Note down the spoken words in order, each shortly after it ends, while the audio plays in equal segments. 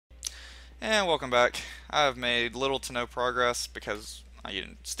And welcome back. I've made little to no progress because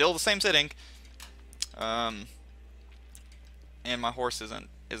I'm still the same sitting, um, and my horse isn't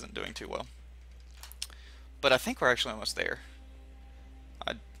doing too well. But I think we're actually almost there.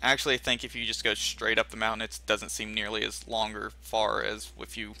 I actually think if you just go straight up the mountain, it doesn't seem nearly as long or far as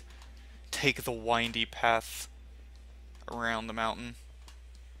if you take the windy path around the mountain.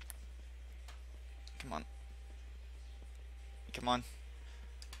 Come on, come on.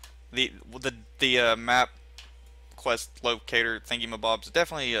 The map quest locator thingy-mabob's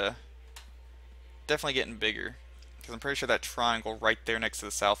definitely getting bigger. Because I'm pretty sure that triangle right there next to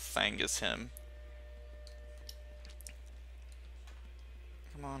the south thing is him.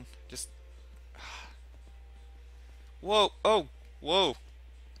 Come on, just... Whoa, oh, whoa.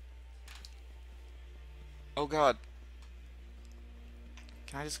 Oh god.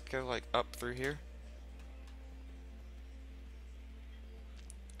 Can I just go, like, up through here?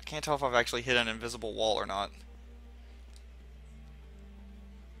 I can't tell if I've actually hit an invisible wall or not.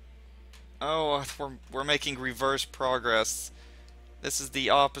 Oh, we're making reverse progress. This is the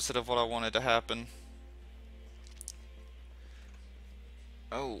opposite of what I wanted to happen.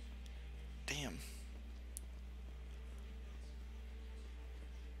 Oh, damn.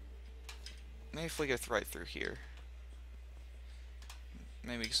 Maybe if we go right through here.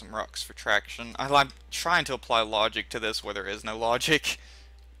 Maybe some rocks for traction. I'm trying to apply logic to this where there is no logic.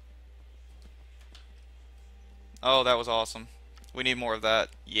 Oh, that was awesome. We need more of that.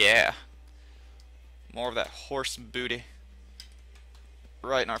 Yeah. More of that horse booty.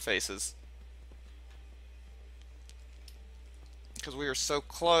 Right in our faces. Because we are so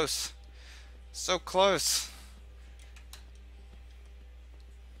close. So close.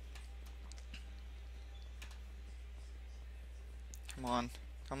 Come on.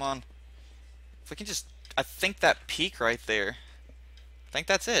 Come on. If we can just... I think that peak right there. I think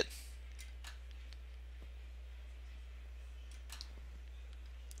that's it.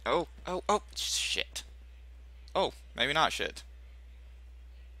 Oh, oh, oh, shit. Oh, maybe not shit.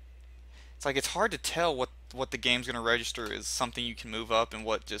 It's like it's hard to tell what the game's gonna register as something you can move up and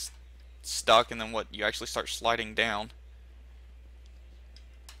what just stuck and then what you actually start sliding down.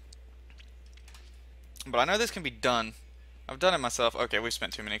 But I know this can be done. I've done it myself. Okay, we've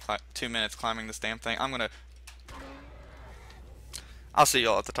spent 2 minutes climbing this damn thing. I'll see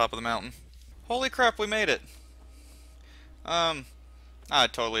y'all at the top of the mountain. Holy crap, we made it. I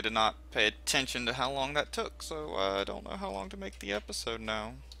totally did not pay attention to how long that took, so I don't know how long to make the episode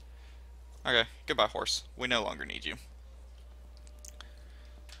now. Okay, goodbye horse. We no longer need you.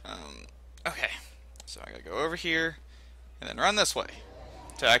 Okay. So I gotta go over here, and then run this way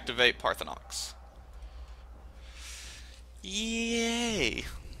to activate Parthenox. Yay!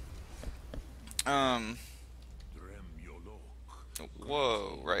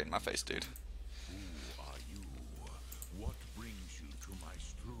 Whoa, right in my face, dude. Who are you? What brings you to my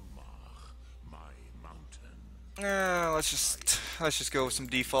Strumach, my mountain? Let's just go with some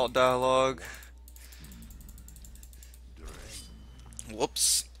default dialogue.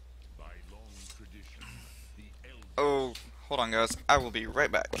 Whoops. By long tradition, the elders Oh, hold on, guys. I will be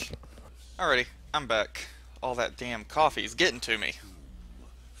right back. Alrighty, I'm back. All that damn coffee's getting to me.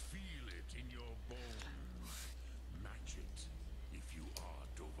 feel it in your bones. Match it if you are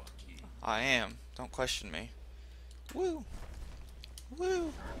Dovahkiin. I am. Don't question me. Woo!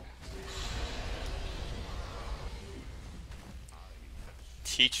 Woo!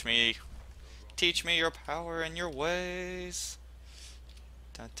 Teach me. Teach me your power and your ways.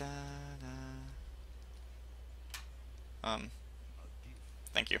 Da, da, da.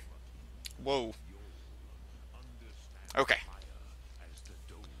 Thank you. Whoa. Okay. As the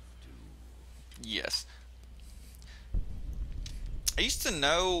Dove do. Yes. I used to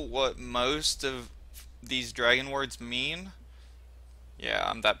know what most of these dragon words mean. Yeah,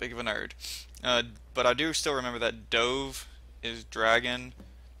 I'm that big of a nerd. But I do still remember that dove is dragon,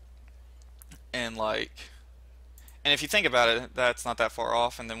 and and if you think about it, that's not that far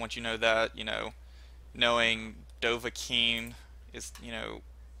off. And then once you know that, knowing Dovahkiin is,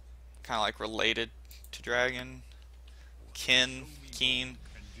 kind of like related to dragon, keen,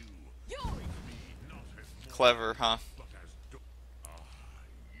 clever, huh?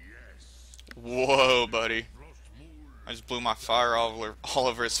 Yes. Whoa, buddy. Frostmourne. I just blew my fire all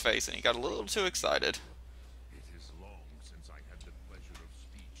over his face, and he got a little too excited. It is long since I had the pleasure of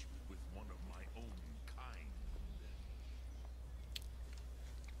speech with one of my own kind.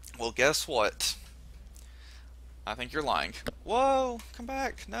 Well, guess what? I think you're lying. Whoa, come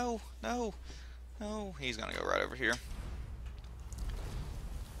back. No, no, no. He's gonna go right over here.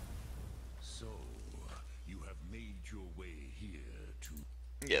 So, you have made your way here to...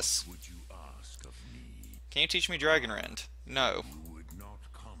 Yes. Would you Can you teach me Dragon Rend? No. You would not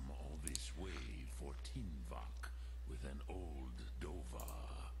come all this way for Tinvak with an old Dova.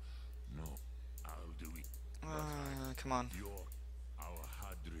 No, I'll do it. But Come on. you're our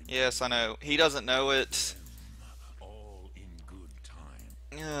Hadrin. Yes, I know. He doesn't know it. All in good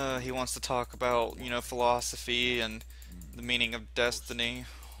time. He wants to talk about, philosophy and the meaning of destiny.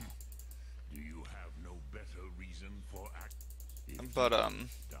 Do you have no better reason for act? If But, Dah,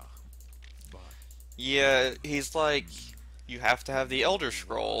 but yeah, he's like, you have to have the Elder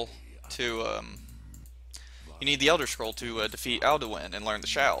Scroll to, you need the Elder Scroll to defeat Alduin and learn the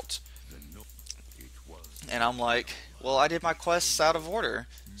shout. the no, it was And I'm like, well, I did my quests out of order,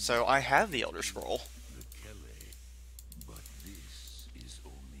 so I have the Elder Scroll. the Kele. But this is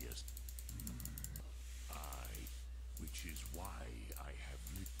only a I, which is why I have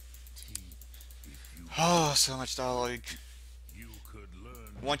lit tea. If you Oh, so much dialogue. you could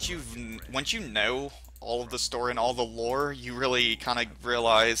learn Once you know all of the story and all the lore, you really kind of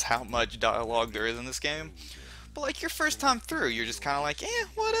realize how much dialogue there is in this game. But like your first time through, you're just kind of like,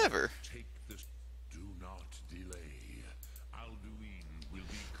 whatever. take this. Do not delay. Alduin will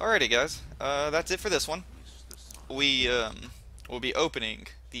be Alrighty, guys. That's it for this one. Miss the sun. We will be opening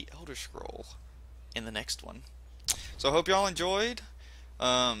the Elder Scroll in the next one. So I hope y'all enjoyed.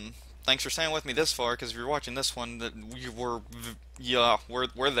 Thanks for staying with me this far, because if you're watching this one, that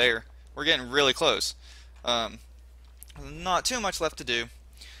we're there. We're getting really close. Not too much left to do,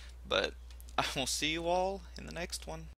 but I will see you all in the next one.